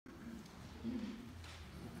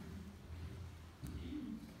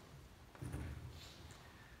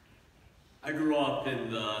I grew up in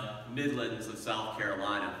the Midlands of South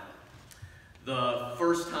Carolina. The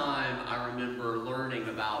first time I remember learning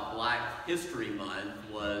about Black History Month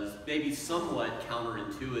was maybe somewhat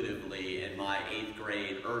counterintuitively in my 8th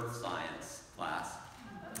grade earth science class.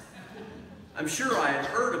 I'm sure I had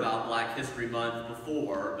heard about Black History Month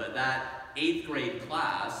before, but that 8th grade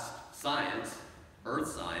class, earth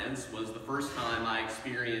science, was the first time I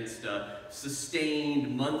experienced a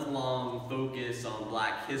sustained month-long focus on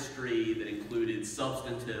Black history that included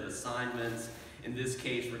substantive assignments, in this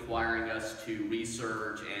case requiring us to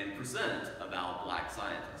research and present about Black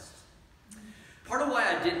scientists. Part of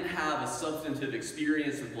why I didn't have a substantive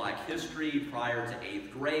experience with Black history prior to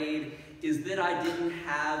 8th grade is that I didn't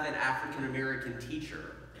have an African American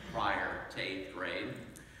teacher prior to 8th grade.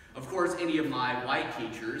 Of course, any of my white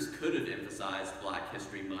teachers could have emphasized Black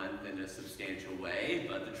History Month in a substantial way,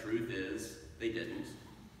 but the truth is, they didn't.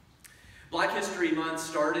 Black History Month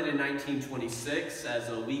started in 1926 as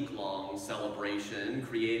a week-long celebration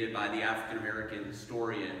created by the African American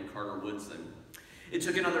historian Carter Woodson. It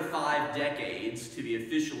took another 5 decades to be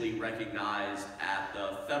officially recognized at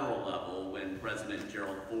the federal level when President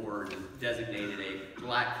Gerald Ford designated a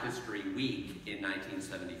Black History Week in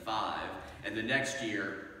 1975, and the next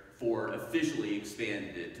year, Ford officially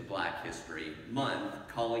expanded it to Black History Month,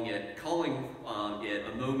 calling it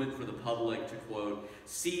a moment for the public to, quote,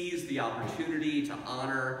 seize the opportunity to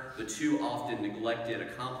honor the too often neglected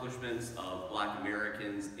accomplishments of Black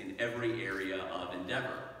Americans in every area of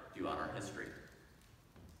endeavor throughout our history.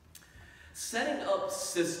 Setting up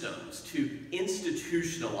systems to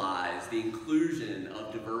institutionalize the inclusion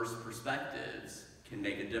of diverse perspectives can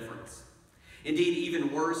make a difference. Indeed,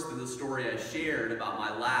 even worse than the story I shared about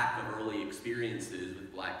my lack of early experiences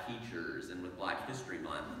with Black teachers and with Black History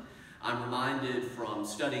Month, I'm reminded from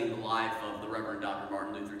studying the life of the Reverend Dr.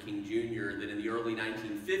 Martin Luther King Jr. that in the early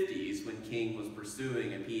 1950s, when King was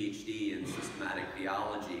pursuing a PhD in systematic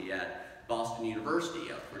theology at Boston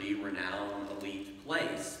University, a pretty renowned elite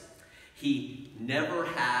place, he never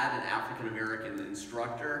had an African American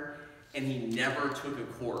instructor, and he never took a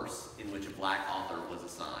course in which a Black author was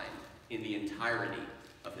assigned in the entirety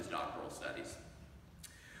of his doctoral studies.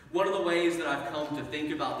 One of the ways that I've come to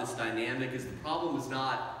think about this dynamic is the problem is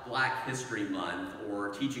not Black History Month or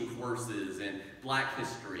teaching courses in Black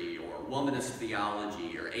history or womanist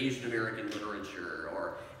theology or Asian American literature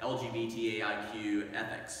or LGBTIQ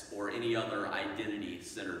ethics or any other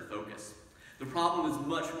identity-centered focus. The problem is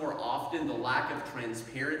much more often the lack of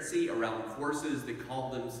transparency around courses that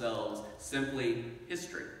call themselves simply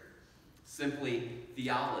history, simply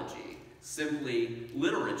theology, simply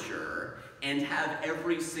literature, and have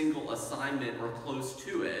every single assignment or close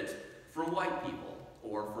to it from white people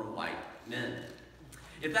or from white men.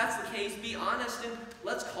 If that's the case, be honest and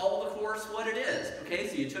let's call the course what it is. Okay,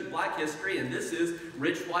 so you took Black history and this is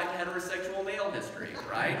rich white heterosexual male history,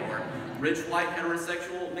 right? Or rich white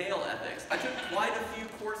heterosexual male ethics. I took quite a few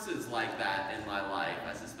courses like that in my life.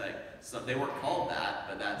 I suspect they weren't called that,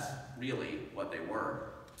 but that's really what they were.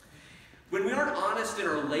 When we aren't honest in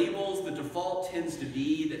our labels, the default tends to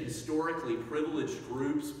be that historically privileged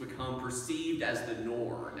groups become perceived as the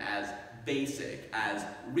norm, as basic, as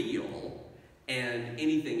real, and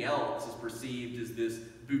anything else is perceived as this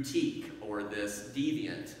boutique or this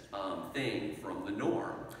deviant thing from the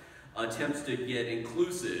norm. Attempts to get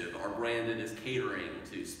inclusive are branded as catering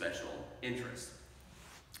to special interests.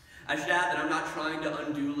 I should add that I'm not trying to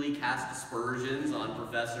unduly cast aspersions on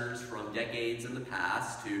professors from decades in the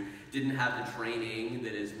past who didn't have the training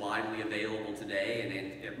that is widely available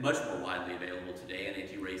today, and much more widely available today in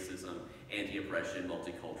anti-racism, anti-oppression,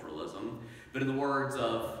 multiculturalism. But in the words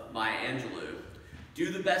of Maya Angelou,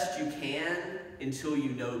 do the best you can until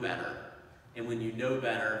you know better. And when you know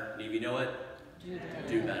better, maybe you know it,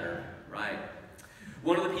 do better, right?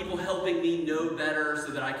 One of the people helping me know better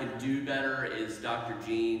so that I can do better is Dr.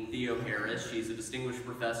 Jean Theo Harris. She's a distinguished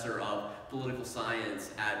professor of political science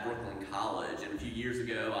at Brooklyn College. And a few years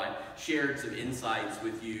ago, I shared some insights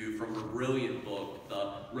with you from her brilliant book,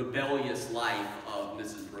 The Rebellious Life of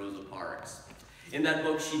Mrs. Rosa Parks. In that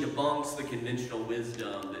book, she debunks the conventional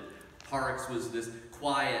wisdom that Parks was this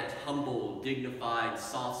quiet, humble, dignified,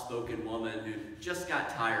 soft-spoken woman who just got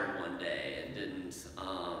tired one day and didn't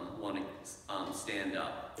want to stand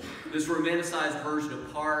up. This romanticized version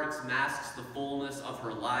of Parks masks the fullness of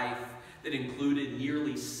her life that included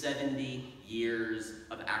nearly 70 years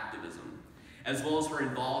of activism, as well as her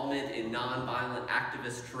involvement in nonviolent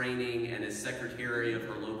activist training and as secretary of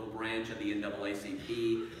her local branch of the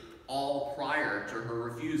NAACP, all prior to her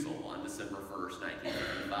refusal on December 1st,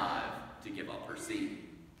 1955, to give up her seat.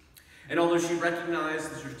 And although she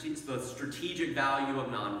recognized the strategic value of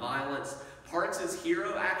nonviolence, Parks's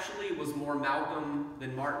hero actually was more Malcolm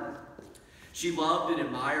than Martin. She loved and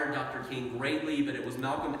admired Dr. King greatly, but it was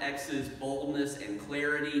Malcolm X's boldness and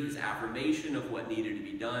clarity, his affirmation of what needed to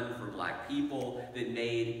be done for black people, that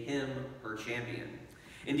made him her champion.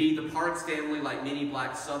 Indeed, the Parks family, like many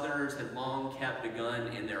black Southerners, had long kept a gun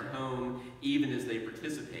in their home, even as they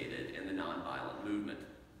participated in the nonviolent movement.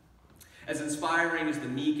 As inspiring as the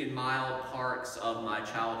meek and mild Parks of my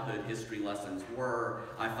childhood history lessons were,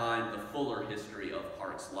 I find the fuller history of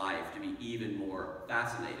Parks' life to be even more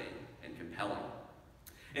fascinating and compelling.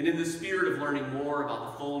 And in the spirit of learning more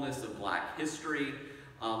about the fullness of black history,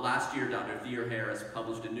 last year Dr. Theo Harris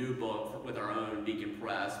published a new book with our own Beacon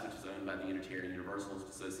Press, which is owned by the Unitarian Universalist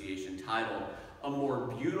Association, titled A More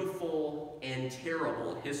Beautiful and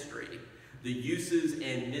Terrible History: The Uses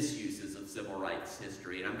and Misuses of Civil Rights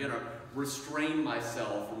History. And I'm going to restrain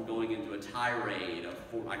myself from going into a tirade of,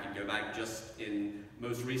 I could go back just in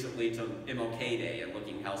most recently to MLK Day and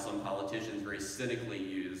looking how some politicians very cynically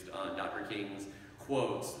used Dr. King's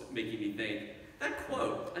quotes, making me think, that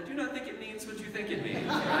quote, I do not think it means what you think it means,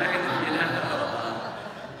 right?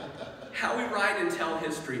 How we write and tell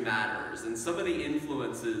history matters, and some of the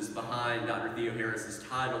influences behind Dr. Theo Harris's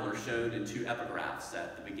title are shown in two epigraphs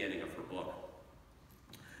at the beginning of her book.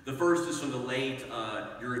 The first is from the late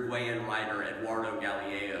Uruguayan writer Eduardo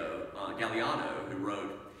Galeano, who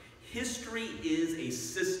wrote, "History is a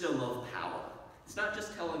system of power." It's not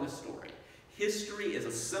just telling a story. History is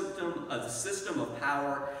a system of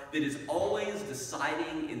power that is always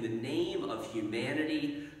deciding in the name of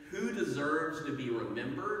humanity who deserves to be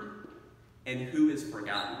remembered and who is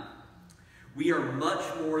forgotten. We are much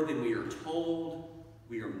more than we are told.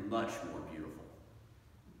 We are much more beautiful.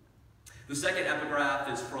 The second epigraph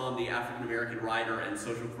is from the African-American writer and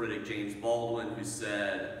social critic James Baldwin, who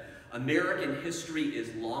said, "American history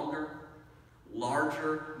is longer,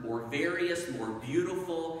 larger, more various, more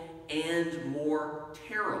beautiful, and more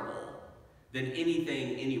terrible than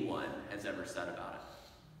anything anyone has ever said about it."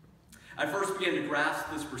 I first began to grasp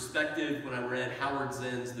this perspective when I read Howard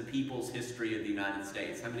Zinn's The People's History of the United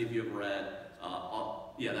States. How many of you have read,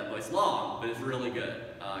 yeah, that book's long, but it's really good.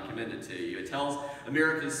 I commend it to you. It tells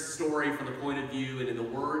America's story from the point of view and in the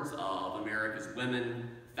words of America's women,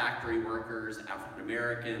 factory workers, African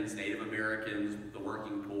Americans, Native Americans, the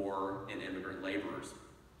working poor, and immigrant laborers.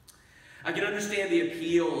 I can understand the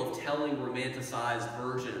appeal of telling romanticized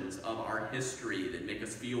versions of our history that make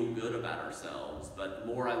us feel good about ourselves, but the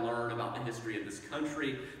more I learn about the history of this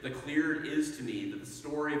country, the clearer it is to me that the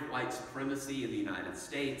story of white supremacy in the United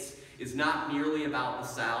States is not merely about the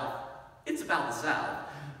South. It's about the South,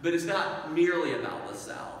 but it's not merely about the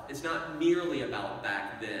South. It's not merely about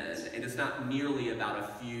back then, and it's not merely about a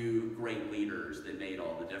few great leaders that made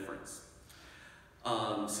all the difference.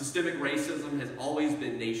 Systemic racism has always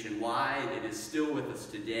been nationwide. It is still with us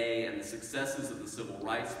today, and the successes of the civil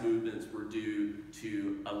rights movements were due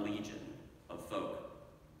to a legion of folk.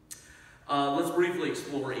 Let's briefly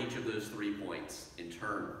explore each of those 3 points in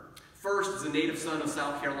turn. First, as a native son of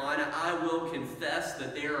South Carolina, I will confess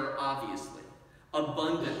that there are obviously,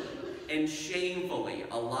 abundantly, and shamefully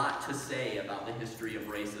a lot to say about the history of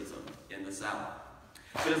racism in the South.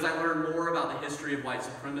 But as I learn more about the history of white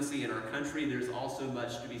supremacy in our country, there's also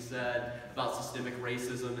much to be said about systemic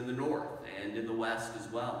racism in the North and in the West as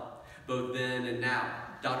well, both then and now.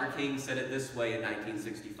 Dr. King said it this way in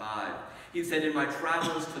 1965. He said, "In my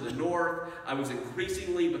travels to the North, I was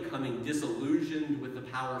increasingly becoming disillusioned with the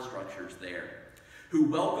power structures there, who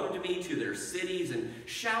welcomed me to their cities and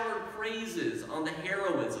showered praises on the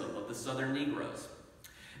heroism of the Southern Negroes.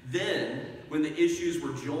 Then, when the issues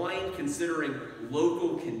were joined considering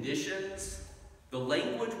local conditions, the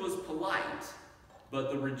language was polite, but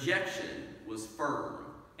the rejection was firm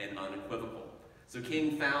and unequivocal." So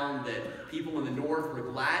King found that people in the North were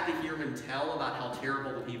glad to hear him tell about how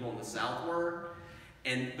terrible the people in the South were,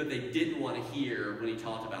 but they didn't want to hear when he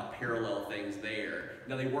talked about parallel things there.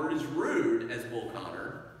 Now, they weren't as rude as Bull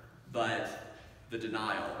Connor, but the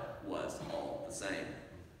denial was all the same.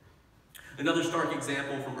 Another stark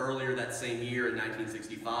example from earlier that same year in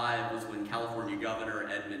 1965 was when California Governor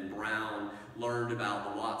Edmund Brown learned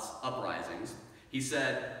about the Watts uprisings. He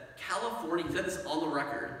said, he said this on the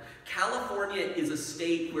record, "California is a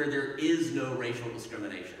state where there is no racial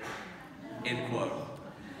discrimination," end quote.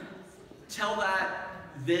 Tell that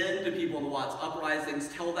then to people in the Watts uprisings,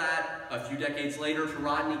 tell that a few decades later to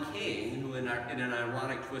Rodney King, who in an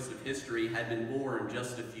ironic twist of history had been born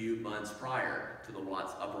just a few months prior to the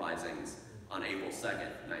Watts uprisings on April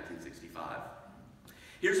 2nd, 1965.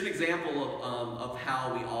 Here's an example of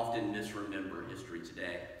how we often misremember history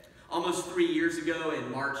today. Almost 3 years ago, in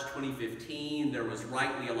March 2015, there was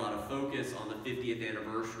rightly a lot of focus on the 50th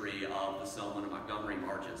anniversary of the Selma and Montgomery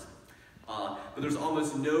marches. But there's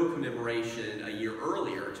almost no commemoration a year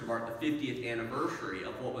earlier to mark the 50th anniversary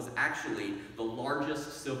of what was actually the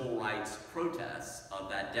largest civil rights protests of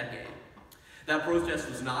that decade. That protest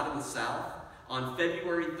was not in the South. On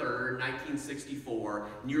February 3rd, 1964,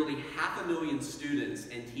 nearly 500,000 students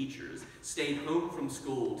and teachers stayed home from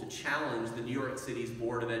school to challenge the New York City's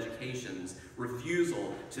Board of Education's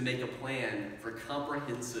refusal to make a plan for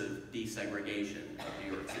comprehensive desegregation of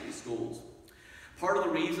New York City schools. Part of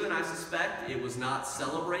the reason, I suspect, it was not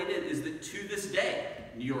celebrated is that to this day,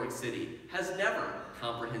 New York City has never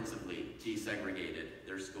comprehensively desegregated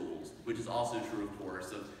their schools, which is also true, of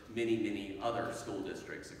course, of many, many other school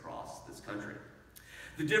districts across this country.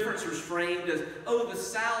 The difference was framed as, oh, the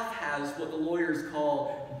South has what the lawyers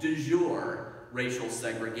call de jure racial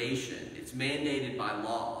segregation. It's mandated by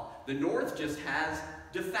law. The North just has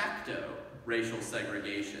de facto racial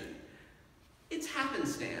segregation. It's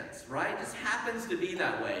happenstance, right? It just happens to be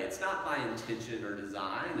that way. It's not by intention or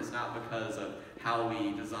design. It's not because of how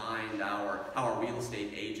we designed how our real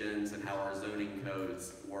estate agents and how our zoning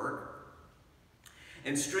codes work.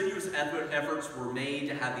 And strenuous efforts were made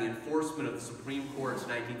to have the enforcement of the Supreme Court's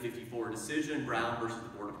 1954 decision, Brown versus the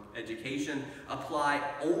Board of Education, apply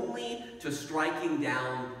only to striking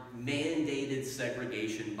down mandated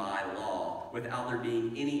segregation by law without there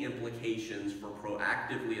being any implications for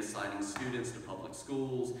proactively assigning students to public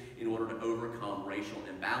schools in order to overcome racial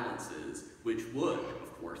imbalances, which would,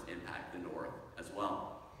 of course, impact the North as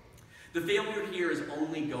well. The failure here is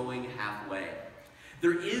only going halfway.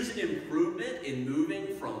 There is an improvement in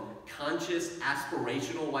moving from conscious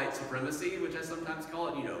aspirational white supremacy, which I sometimes call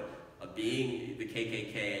it, being the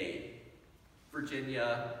KKK,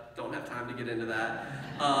 Virginia, don't have time to get into that,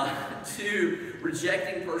 to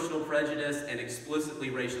rejecting personal prejudice and explicitly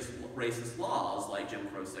racist laws like Jim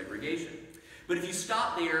Crow segregation. But if you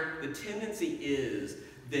stop there, the tendency is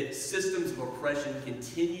that systems of oppression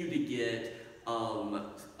continue to get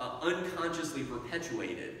unconsciously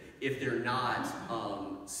perpetuated if they're not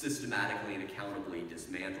systematically and accountably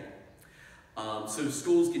dismantled. So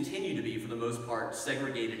schools continue to be, for the most part,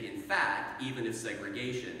 segregated in fact, even if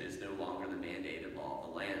segregation is no longer the mandated law of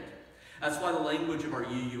the land. That's why the language of our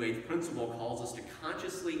UU 8th principle calls us to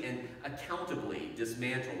consciously and accountably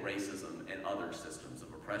dismantle racism and other systems of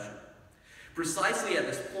oppression. Precisely at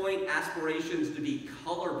this point, aspirations to be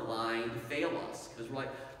colorblind fail us, because we're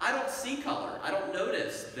like, I don't see color. I don't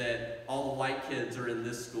notice that all the white kids are in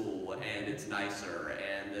this school and it's nicer,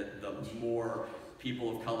 and that the more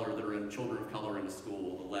people of color that are in, children of color in a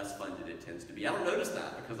school, the less funded it tends to be. I don't notice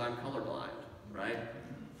that because I'm colorblind, right?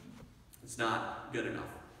 It's not good enough.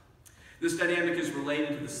 This dynamic is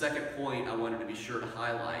related to the second point I wanted to be sure to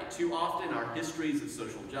highlight. Too often our histories of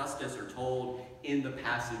social justice are told in the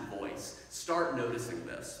passive voice. Start noticing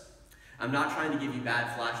this. I'm not trying to give you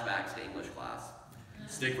bad flashbacks to English class.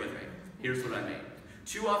 Stick with me. Here's what I mean.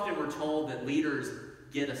 Too often we're told that leaders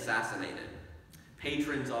get assassinated.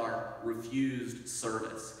 Patrons are refused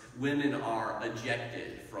service. Women are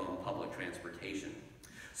ejected from public transportation.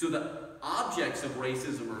 So the objects of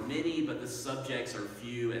racism are many, but the subjects are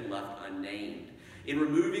few and left unnamed. In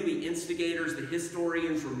removing the instigators, the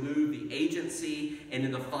historians remove the agency, and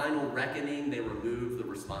in the final reckoning, they remove the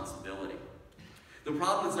responsibility. The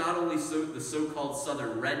problem is not only the so-called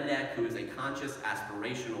Southern redneck, who is a conscious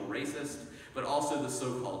aspirational racist, but also the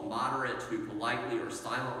so-called moderate, who politely or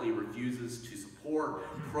silently refuses to support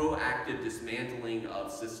proactive dismantling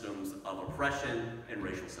of systems of oppression and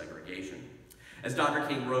racial segregation. As Dr.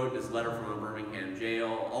 King wrote in his letter from a Birmingham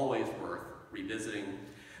jail, always worth revisiting,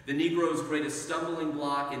 the Negro's greatest stumbling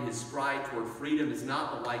block in his stride toward freedom is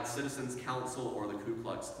not the White Citizens Council or the Ku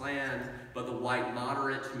Klux Klan, but the white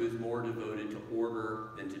moderate who is more devoted to order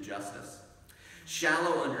than to justice.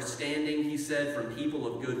 Shallow understanding, he said, from people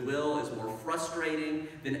of goodwill is more frustrating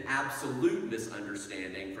than absolute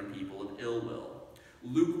misunderstanding from people of ill will.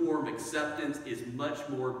 Lukewarm acceptance is much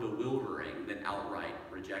more bewildering than outright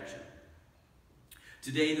rejection.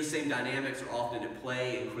 Today, the same dynamics are often at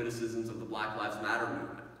play in criticisms of the Black Lives Matter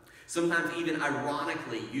movement, sometimes even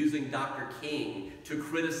ironically using Dr. King to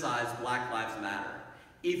criticize Black Lives Matter.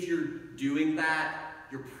 If you're doing that,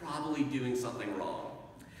 you're probably doing something wrong.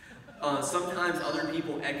 Sometimes other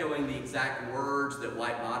people echoing the exact words that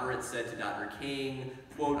white moderates said to Dr. King,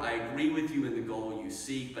 quote, I agree with you in the goal you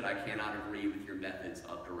seek, but I cannot agree with your methods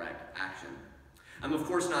of direct action. I'm of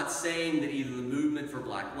course not saying that either the movement for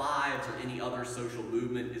Black lives or any other social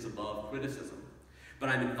movement is above criticism. but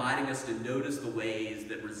I'm inviting us to notice the ways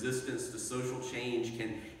that resistance to social change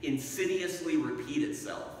can insidiously repeat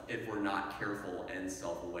itself if we're not careful and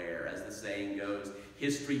self-aware. As the saying goes,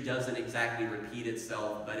 history doesn't exactly repeat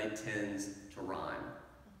itself, but it tends to rhyme.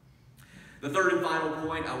 The third and final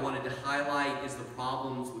point I wanted to highlight is the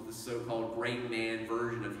problems with the so-called great man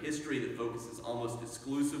version of history that focuses almost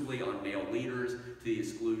exclusively on male leaders to the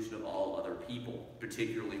exclusion of all other people,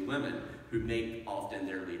 particularly women, who make often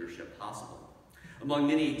their leadership possible. Among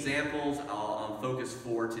many examples, I'll focus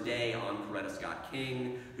for today on Coretta Scott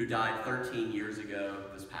King, who died 13 years ago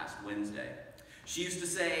this past Wednesday. She used to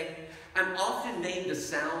say, "I'm often made to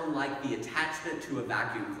sound like the attachment to a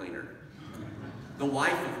vacuum cleaner, the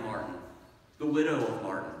wife of Martin, the widow of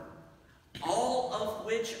Martin, all of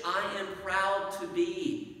which I am proud to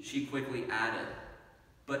be," she quickly added,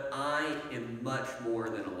 "but I am much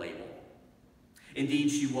more than a label." Indeed,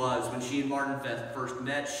 she was. When she and Martin first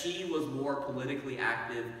met, she was more politically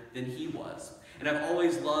active than he was. And I've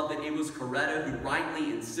always loved that it was Coretta who rightly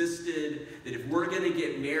insisted that if we're going to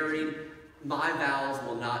get married, my vows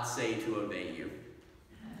will not say to obey you.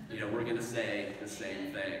 You know, we're going to say the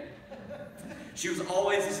same thing. She was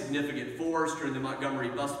always a significant force. During the Montgomery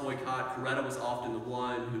bus boycott, Coretta was often the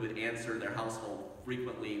one who would answer their household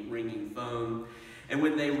frequently ringing phone. And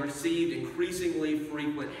when they received increasingly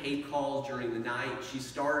frequent hate calls during the night, she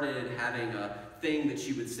started having a thing that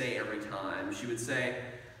she would say every time. She would say,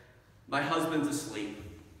 "My husband's asleep.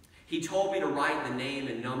 He told me to write the name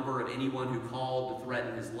and number of anyone who called to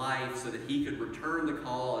threaten his life so that he could return the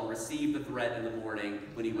call and receive the threat in the morning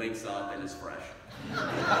when he wakes up and is fresh."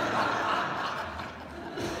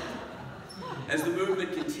 As the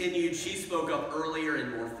movement continued, she spoke up earlier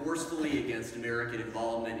and more forcefully against American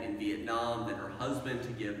involvement in Vietnam than her husband, to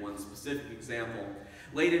give one specific example.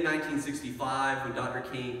 Late in 1965, when Dr.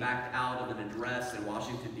 King backed out of an address in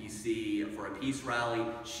Washington, D.C. for a peace rally,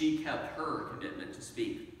 she kept her commitment to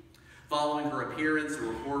speak. Following her appearance, a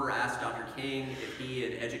reporter asked Dr. King if he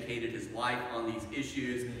had educated his wife on these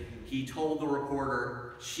issues. He told the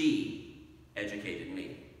reporter, "She educated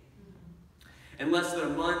me." And less than a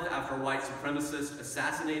month after a white supremacist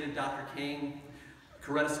assassinated Dr. King,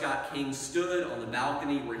 Coretta Scott King stood on the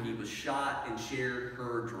balcony where he was shot and shared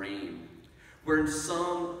her dream. Where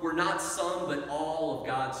not some but all of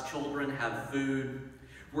God's children have food.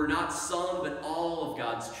 Where not some but all of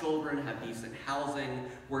God's children have decent housing.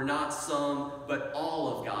 Where not some but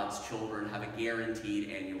all of God's children have a guaranteed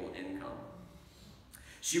annual income.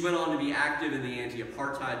 She went on to be active in the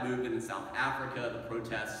anti-apartheid movement in South Africa, the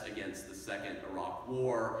protests against the Second Iraq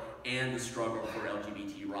War, and the struggle for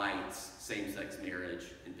LGBT rights, same-sex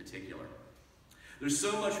marriage in particular. There's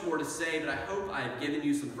so much more to say, but I hope I have given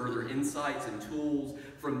you some further insights and tools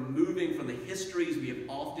from moving from the histories we have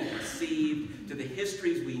often received to the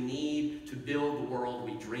histories we need to build the world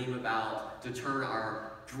we dream about, to turn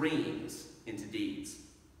our dreams into deeds.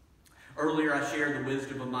 Earlier, I shared the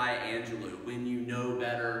wisdom of Maya Angelou: when you know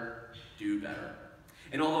better, do better.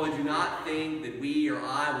 And although I do not think that we or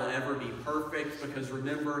I will ever be perfect, because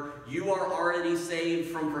remember, you are already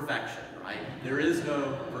saved from perfection, right? There is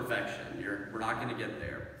no perfection. We're not going to get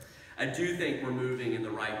there. I do think we're moving in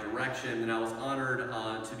the right direction, and I was honored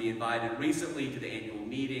to be invited recently to the annual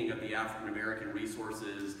meeting of the African American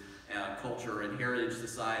Resources, Culture and Heritage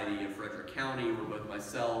Society of Frederick County, where both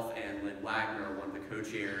myself and Lynn Wagner, one of the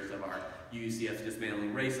co-chairs of our UCF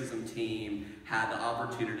Dismantling Racism team, had the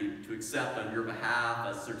opportunity to accept on your behalf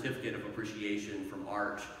a certificate of appreciation from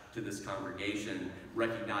ARCH to this congregation,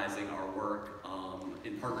 recognizing our work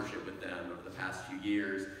in partnership with them over the past few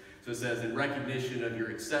years. So it says, "In recognition of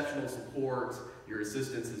your exceptional support, your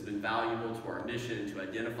assistance has been valuable to our mission to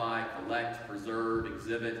identify, collect, preserve,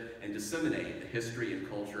 exhibit, and disseminate the history and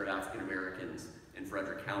culture of African Americans in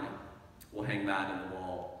Frederick County." We'll hang that in the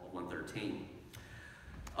wall of 113.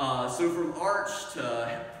 So from ARCH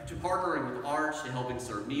to partnering with ARCH to helping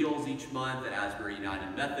serve meals each month at Asbury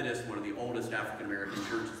United Methodist, one of the oldest African American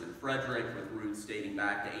churches in Frederick, with roots dating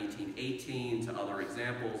back to 1818, to other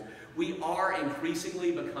examples, we are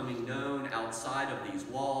increasingly becoming known outside of these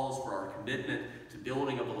walls for our commitment to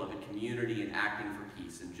building a beloved community and acting for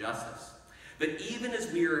peace and justice. But even as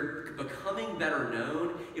we are becoming better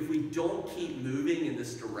known, if we don't keep moving in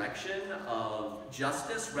this direction of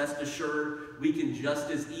justice, rest assured, we can just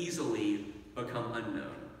as easily become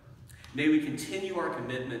unknown. May we continue our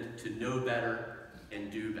commitment to know better and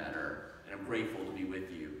do better, and I'm grateful to be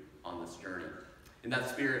with you on this journey. In that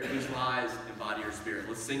spirit, please rise and embody your spirit.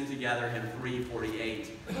 Let's sing together hymn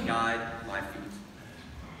 348, "Guide My Feet."